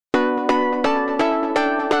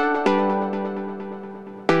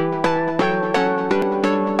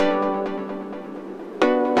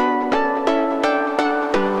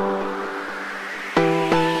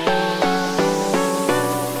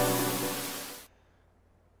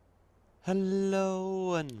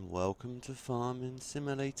Hello and welcome to Farming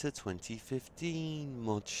Simulator 2015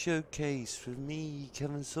 mod showcase with me,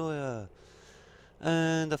 Kevin Sawyer.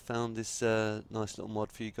 And I found this nice little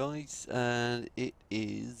mod for you guys, and it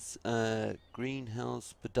is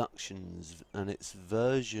Greenhouse Productions, and it's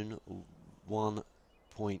version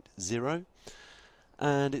 1.0,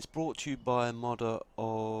 and it's brought to you by a modder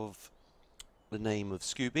of the name of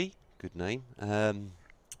Scooby. Good name.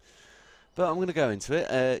 But I'm going to go into it.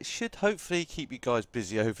 It should hopefully keep you guys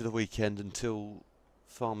busy over the weekend until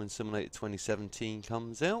Farming Simulator 2017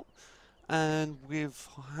 comes out. And with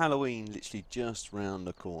Halloween literally just round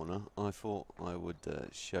the corner, I thought I would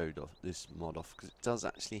show this mod off because it does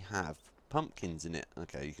actually have pumpkins in it.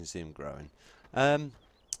 Okay, you can see them growing. Um,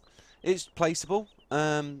 it's placeable.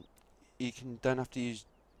 You don't have to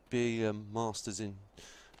be masters in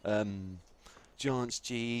um, Giants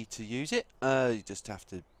GE to use it. You just have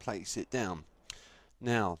to place it down.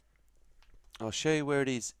 Now, I'll show you where it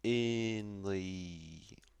is in the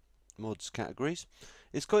mods categories.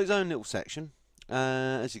 It's got its own little section.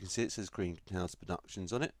 As you can see, it says Greenhouse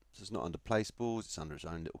Productions on it. So it's not under placeables, it's under its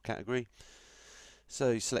own little category. So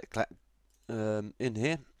you select in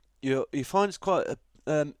here. You find it's quite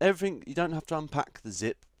everything. You don't have to unpack the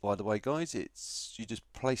zip, by the way, guys. You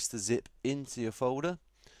just place the zip into your folder,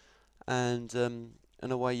 and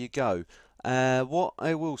away you go. What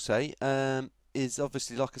I will say is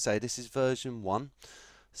obviously, like I say, this is version 1.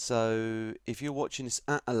 So if you're watching this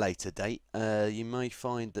at a later date, you may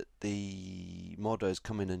find that the modder has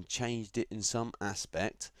come in and changed it in some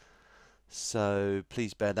aspect. So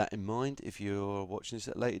please bear that in mind if you're watching this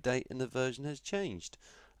at a later date and the version has changed.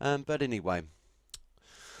 But anyway,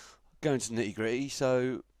 going to nitty gritty.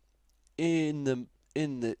 So it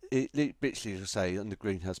literally, as I say, under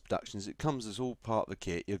Greenhouse Productions, it comes as all part of the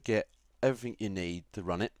kit. You'll get everything you need to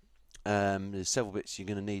run it. There's several bits you're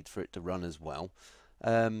going to need for it to run as well.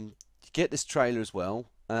 You get this trailer as well.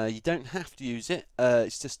 You don't have to use it.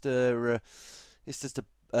 It's just a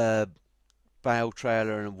bale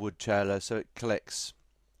trailer and a wood trailer, so it collects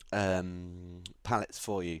pallets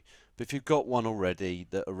for you. But if you've got one already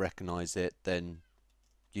that will recognise it, then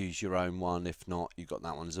use your own one. If not, you've got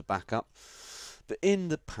that one as a backup. But in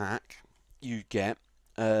the pack, you get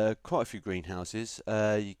quite a few greenhouses.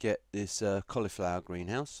 You get this cauliflower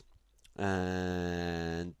greenhouse,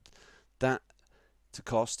 and that to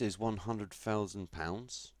cost is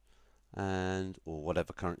 £100,000, and or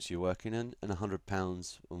whatever currency you're working in, and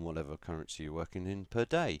 £100 on whatever currency you're working in per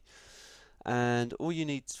day. And all you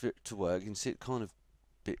need for it to work, you can see it kind of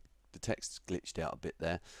the text glitched out a bit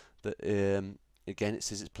there, but again, it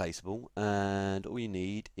says it's placeable, and all you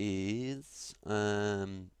need is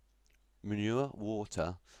manure,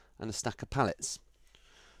 water, and a stack of pallets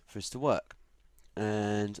for this to work.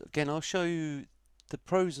 And again, I'll show you the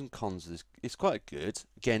pros and cons of this. It's quite good.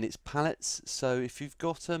 Again, it's pallets, so if you've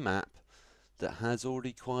got a map that has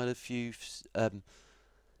already quite a few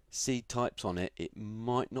seed types on it, it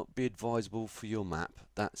might not be advisable for your map.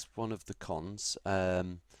 That's one of the cons.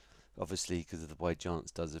 Obviously, because of the way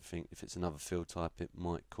Giants does everything, if it's another field type, it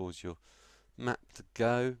might cause your map to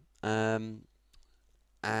go, and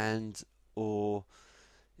or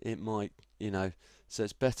it might, so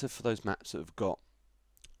it's better for those maps that have got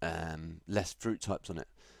less fruit types on it.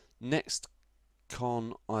 Next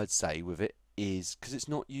con I'd say with it is because it's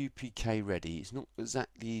not UPK ready, it's not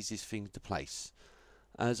exactly the easiest thing to place.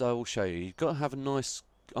 As I will show you, you've got to have a nice.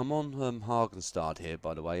 I'm on Hagenstad here,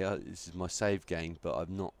 by the way. This is my save game, but I've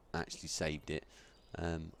not actually saved it.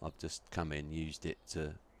 I've just come in, used it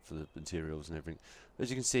for the materials and everything. As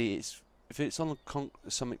you can see, if it's on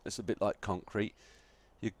something that's a bit like concrete,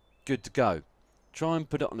 you're good to go. Try and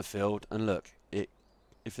put it on the field, and look, if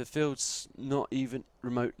the field's not even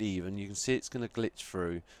remotely even, you can see it's going to glitch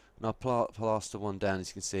through. And I plaster one down,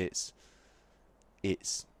 as you can see,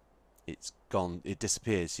 it's gone, it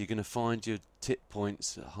disappears. So you're going to find your tip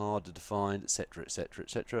points harder to find, etc, etc,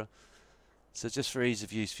 etc. So just for ease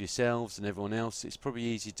of use for yourselves and everyone else, it's probably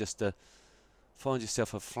easy just to find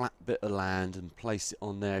yourself a flat bit of land and place it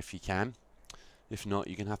on there if you can. If not,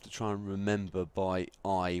 you're going to have to try and remember by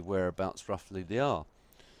eye whereabouts roughly they are.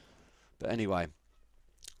 But anyway,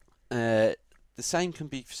 the same can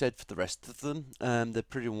be said for the rest of them. They're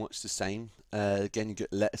pretty much the same. Again, you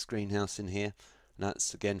get lettuce greenhouse in here. And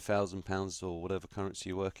that's again £1,000 or whatever currency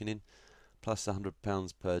you're working in, plus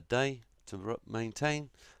 £100 per day to maintain.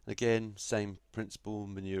 Again, same principle: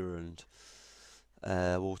 manure and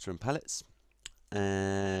water and pallets.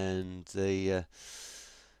 And you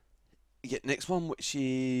get the next one, which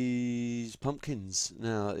is pumpkins.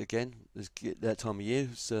 Now again, let's get that time of year.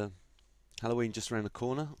 It's Halloween just around the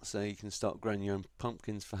corner, so you can start growing your own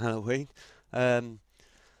pumpkins for Halloween. Um,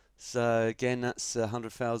 so again, that's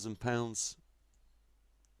 £100,000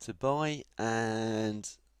 to buy and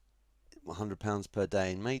 £100 per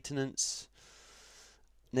day in maintenance.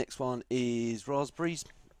 Next one is raspberries,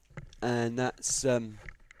 and that's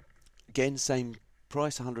again same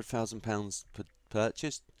price, £100,000 per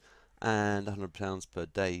purchase and £100 per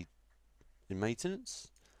day in maintenance.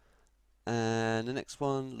 And the next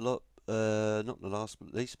one, not the last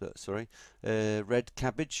but least, but sorry, red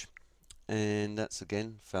cabbage, and that's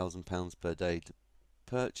again £1,000 per day to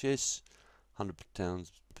purchase,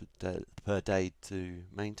 £100 per day to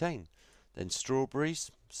maintain. Then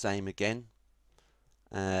strawberries, same again.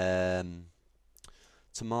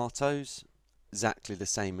 Tomatoes, exactly the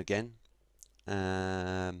same again.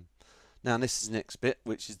 Now this is the next bit,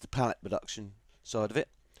 which is the pallet production side of it.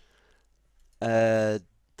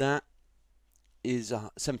 That is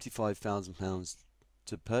 £75,000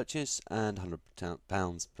 to purchase and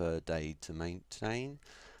 £100 per day to maintain.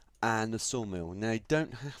 And the sawmill. Now you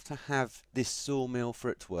don't have to have this sawmill for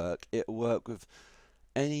it to work. It'll work with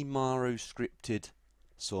any Maru scripted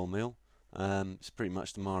sawmill. It's pretty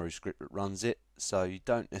much the Maru script that runs it, so you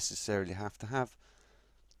don't necessarily have to have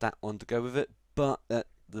that one to go with it. But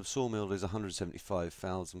the sawmill is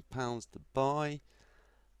 £175,000 to buy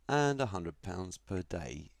and £100 per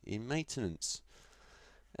day in maintenance.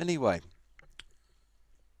 Anyway,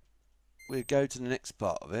 we'll go to the next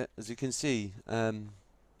part of it. As you can see,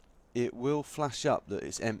 it will flash up that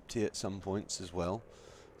it's empty at some points as well,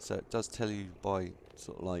 so it does tell you by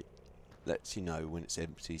sort of like lets you know when it's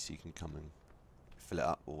empty, so you can come and fill it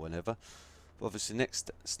up or whatever. But obviously, the next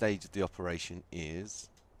stage of the operation is,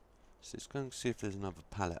 so let's go and see if there's another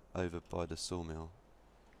pallet over by the sawmill.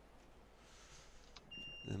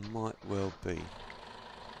 There might well be.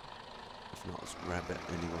 If not, let's grab it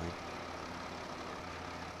anyway.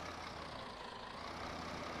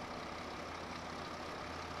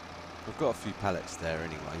 I've got a few pallets there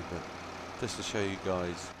anyway, but just to show you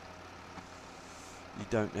guys, you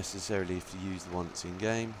don't necessarily have to use the one that's in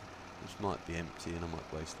game. This might be empty and I might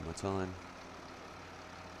be wasting my time.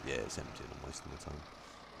 Yeah, it's empty and I'm wasting my time.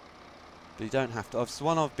 But you don't have to. It's the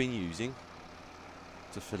one I've been using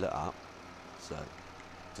to fill it up, so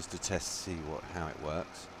just to test, see how it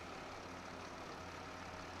works.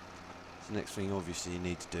 So the next thing obviously you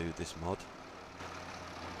need to do with this mod,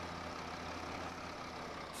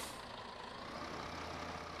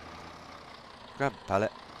 grab a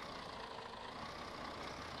pallet,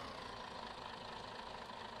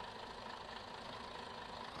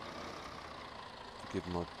 forgive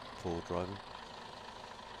my poor driving.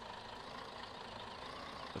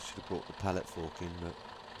 I should have brought the pallet fork in, but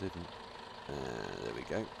didn't. There we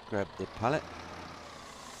go. Grab the pallet,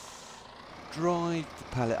 drive the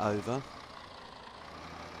pallet over,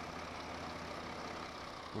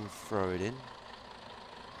 and throw it in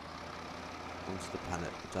onto the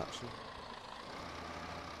pallet production.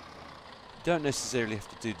 You don't necessarily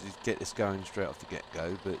have to get this going straight off the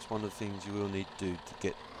get-go, but it's one of the things you will need to do to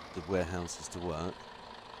get the warehouses to work.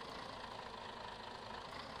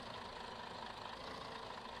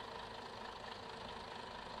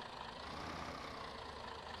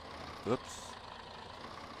 Oops.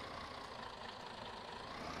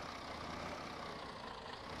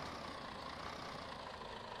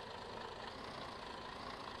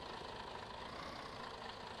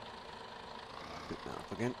 Pick that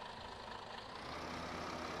up again.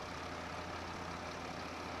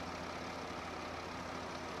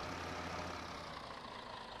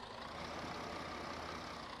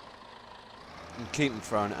 And keep them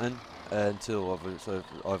throwing it in until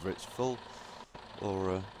either it's full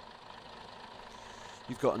or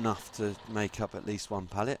you've got enough to make up at least one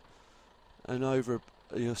pallet. And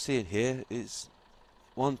you'll see it here, is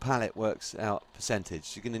one pallet works out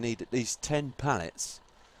percentage. You're going to need at least 10 pallets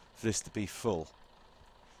for this to be full.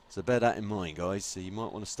 So bear that in mind, guys. So you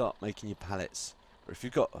might want to start making your pallets, or if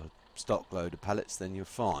you've got a stock load of pallets then you're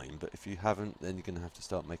fine, but if you haven't, then you're going to have to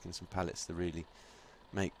start making some pallets to really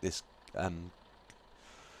make this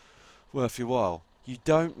worth your while. You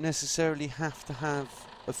don't necessarily have to have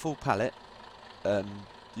a full pallet.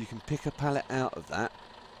 You can pick a pallet out of that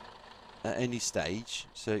at any stage,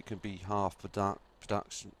 so it can be half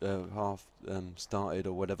production, half started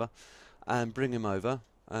or whatever, and bring them over,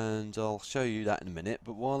 and I'll show you that in a minute.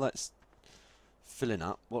 But while that's filling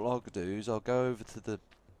up, what I'll do is I'll go over to the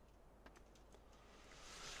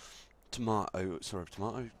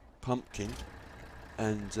pumpkin,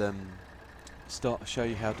 and start to show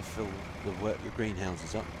you how to fill the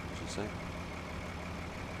greenhouses up, I should say.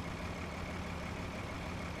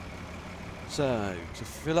 So, to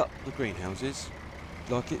fill up the greenhouses,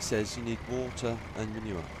 like it says, you need water and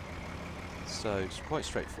manure. So, it's quite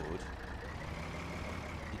straightforward.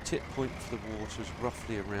 Your tip point for the water is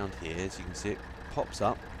roughly around here, as you can see it pops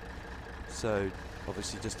up. So,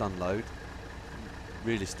 obviously just unload.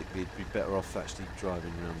 Realistically, you'd be better off actually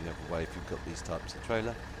driving around the other way if you've got these types of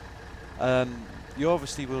trailer. You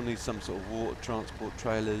obviously will need some sort of water transport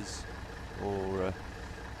trailers or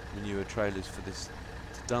manure trailers for this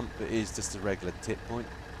to dump, but it is just a regular tip point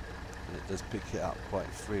and it does pick it up quite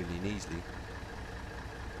freely and easily.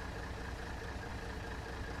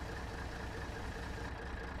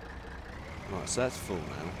 Right, so that's full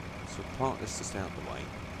now, so park this just out the way.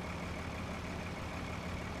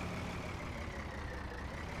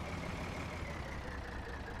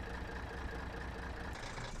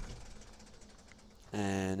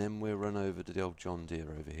 And then we'll run over to the old John Deere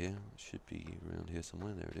over here. It should be around here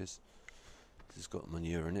somewhere. There it is. It's got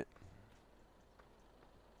manure in it.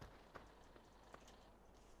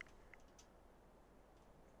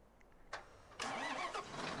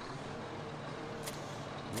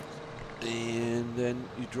 And then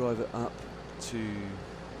you drive it up to,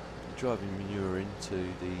 driving manure into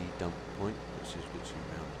the dump point, which is literally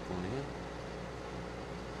around the corner here.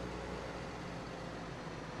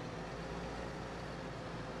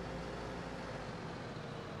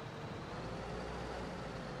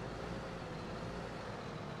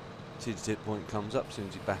 See the tip point comes up as soon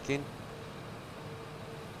as you back in.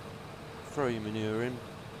 Throw your manure in.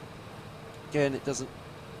 Again, it doesn't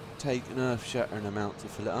take an earth-shattering amount to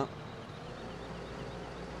fill it up.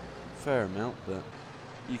 Fair amount, but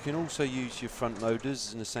you can also use your front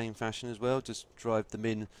loaders in the same fashion as well. Just drive them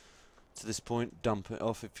in to this point, dump it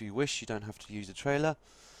off if you wish. You don't have to use a trailer.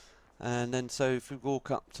 And then, so if we walk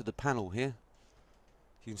up to the panel here,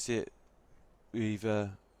 you can see it. We've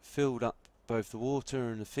filled up both the water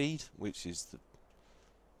and the feed, which is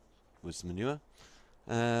was the manure.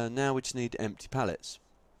 Now we just need empty pallets,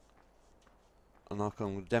 and like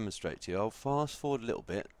I'm going to demonstrate to you, I'll fast forward a little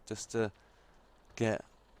bit just to get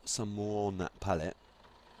some more on that pallet.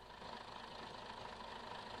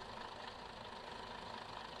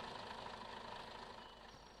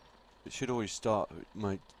 It should always start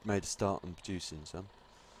made a start on producing some,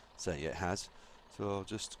 so yeah, it has. So I'll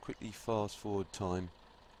just quickly fast forward time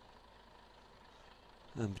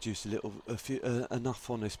and produce enough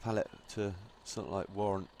on this pallet to sort of like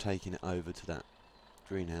warrant taking it over to that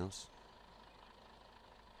greenhouse.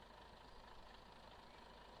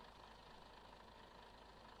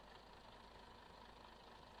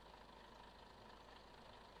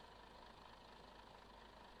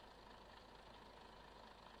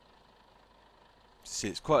 See,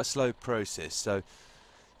 it's quite a slow process, so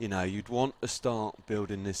you know you'd want to start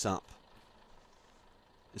building this up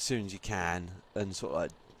as soon as you can, and sort of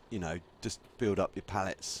like, you know, just build up your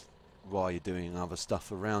pallets while you're doing other stuff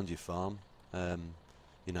around your farm.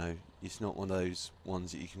 You know, it's not one of those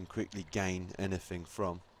ones that you can quickly gain anything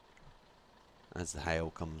from as the hail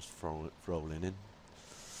comes rolling in.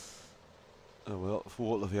 Oh well, for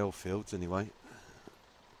all of the old fields anyway.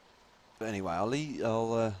 But anyway,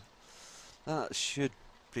 that should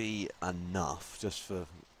be enough just for,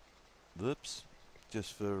 let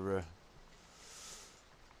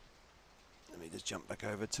me just jump back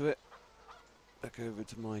over to it. Back over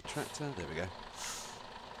to my tractor. There we go.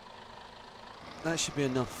 That should be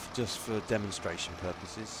enough just for demonstration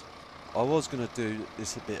purposes. I was going to do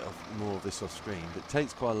this more of this off screen, but it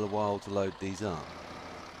takes quite a while to load these up.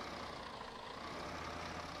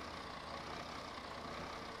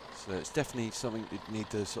 So it's definitely something you need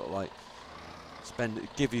to sort of like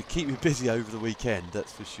keep you busy over the weekend,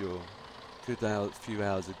 that's for sure. Good few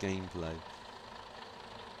hours of gameplay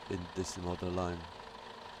in this mod alone.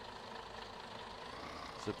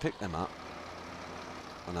 So pick them up.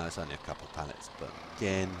 I know it's only a couple of pallets, but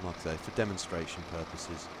again, like I say, for demonstration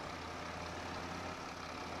purposes.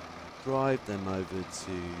 Drive them over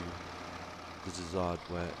to the desired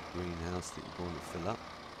greenhouse that you want to fill up.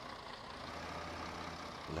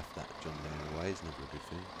 Left that John Deere away, is never a good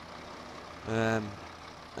thing.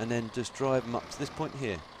 And then just drive them up to this point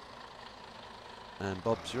here. And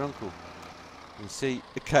Bob's your uncle. You can see,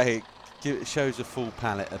 okay, it shows a full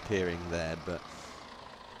pallet appearing there, but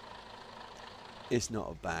it's not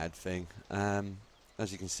a bad thing.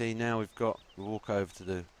 As you can see now, we'll walk over to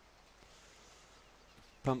the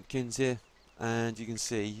pumpkins here, and you can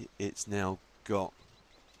see it's now got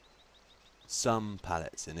some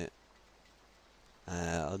pallets in it.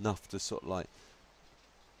 Enough to sort of like,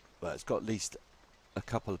 well, it's got at least a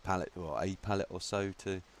couple of pallets, or a pallet or so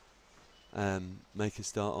to make a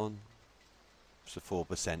start on. So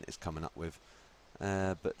 4% is coming up with.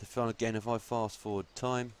 But again, if I fast forward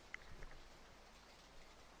time,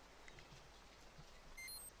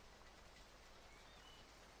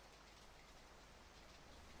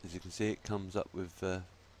 as you can see, it comes up with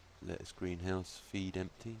lettuce greenhouse feed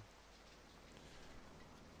empty.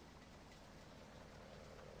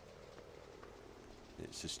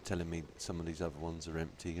 It's just telling me that some of these other ones are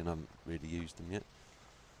empty and I haven't really used them yet.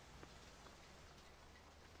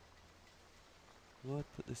 Have I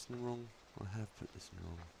put this in the wrong? I have put this in the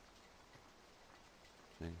wrong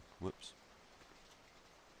thing. Whoops.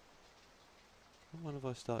 What one have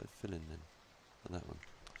I started filling then? Oh, that one.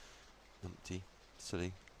 Empty.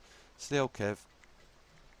 Silly. Silly old Kev.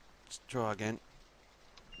 Let's try again.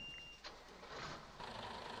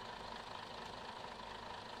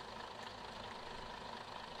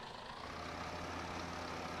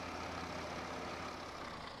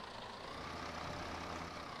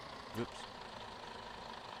 Whoops.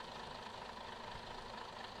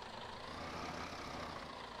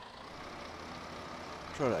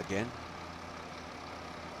 Try that again.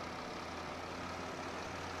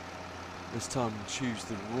 This time choose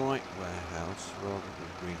the right warehouse rather than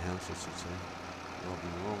greenhouse, I should say, rather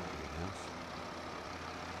than the wrong greenhouse.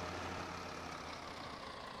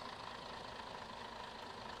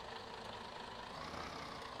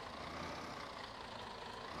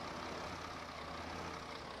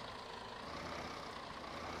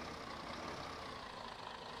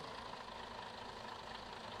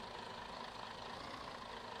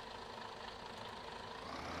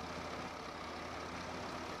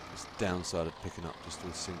 Downside of picking up just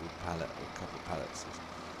a single pallet or a couple of pallets.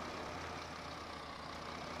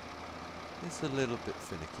 It's a little bit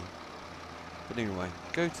finicky. But anyway,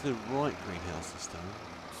 go to the right greenhouse this time.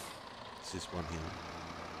 It's this one here.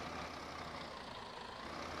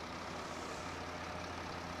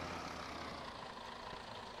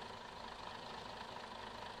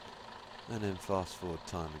 And then fast forward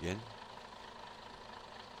time again.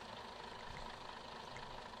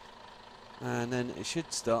 And then it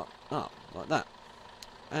should start up like that.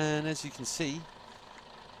 And as you can see,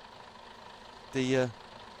 the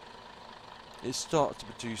it starts to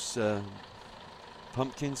produce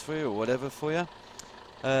pumpkins for you or whatever for you.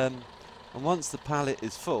 And once the pallet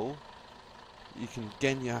is full, you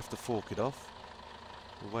have to fork it off.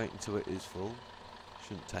 We'll wait until it is full.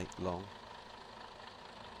 Shouldn't take long.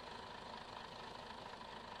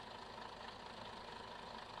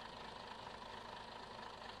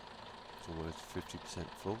 Always 50%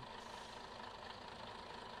 full.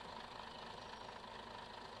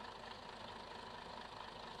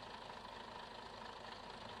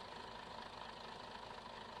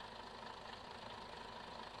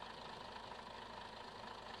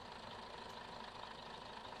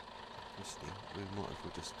 Obviously, we might as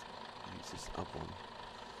well just use this up one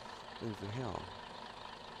over here.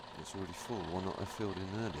 It's already full. Why not I filled in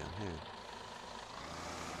earlier here?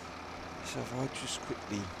 So if I just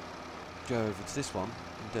quickly go over to this one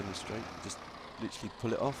and demonstrate, just literally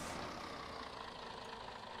pull it off.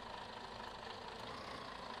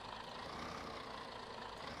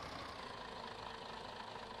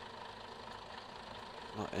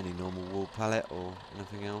 Like any normal wall pallet or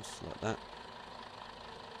anything else like that.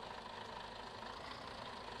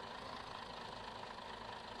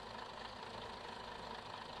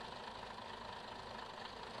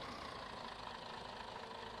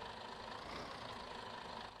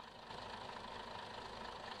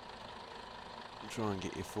 Try and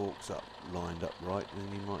get your forks lined up right,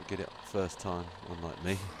 then you might get it first time, unlike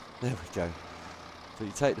me. There we go. So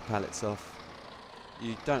you take the pallets off.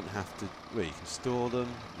 You don't have to, well, you can store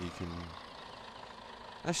them, you can...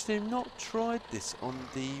 Actually, I've not tried this on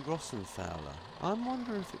the Fowler. I'm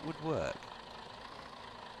wondering if it would work.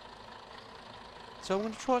 So I'm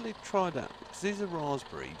going to try that, because these are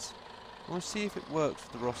raspberries. I want to see if it works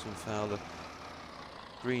for the Fowler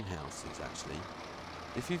greenhouses, actually.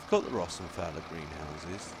 If you've got the Fowler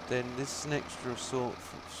greenhouses, then this is an extra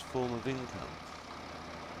form of income.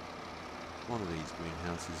 One of these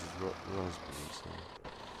greenhouses is raspberries.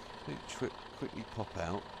 So quickly pop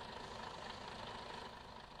out.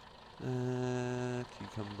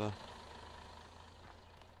 Cucumber,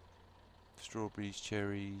 strawberries,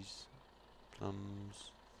 cherries,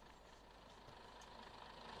 plums.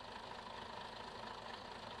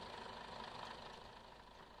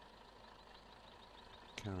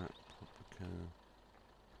 Carrot, paprika,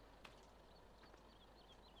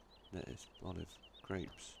 lettuce, olive,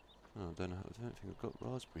 grapes. Oh, I don't think I've got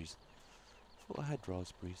raspberries. I thought I had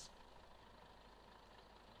raspberries.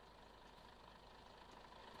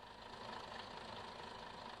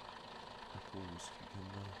 Apples,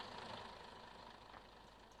 cucumber.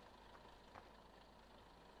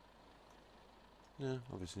 Yeah,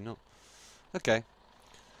 obviously not. Okay.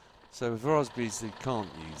 So with raspberries, you can't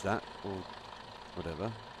use that or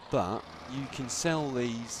whatever, but you can sell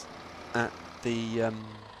these at the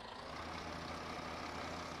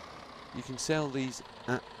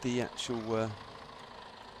actual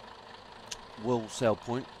wool sell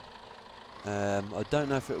point. I don't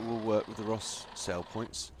know if it will work with the Ross sell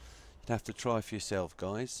points. You'd have to try for yourself,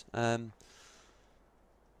 guys. As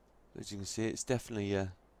you can see, it's definitely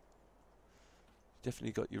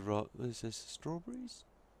got your what is this? Strawberries?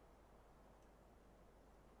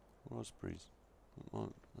 Raspberries. I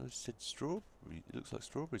said strawberry. It looks like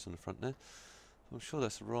strawberries on the front there. I'm sure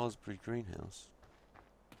that's a raspberry greenhouse,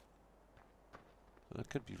 but I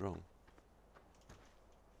could be wrong.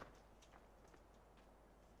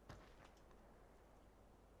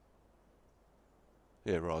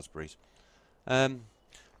 Yeah, raspberries. But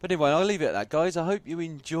anyway, I'll leave it at that, guys. I hope you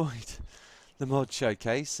enjoyed the mod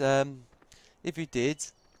showcase. If you did,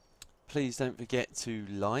 please don't forget to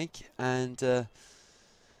like, and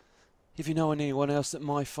if you know anyone else that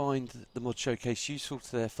might find the mod showcase useful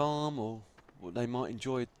to their farm, or what they might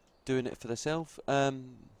enjoy doing it for themselves, or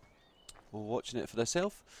watching it for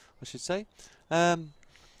themselves, I should say.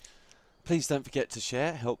 Please don't forget to share.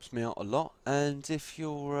 It helps me out a lot. And if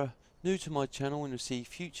you're new to my channel and you see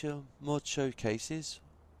future mod showcases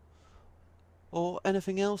or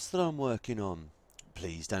anything else that I'm working on,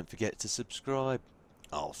 please don't forget to subscribe.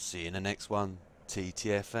 I'll see you in the next one.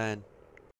 TTFN.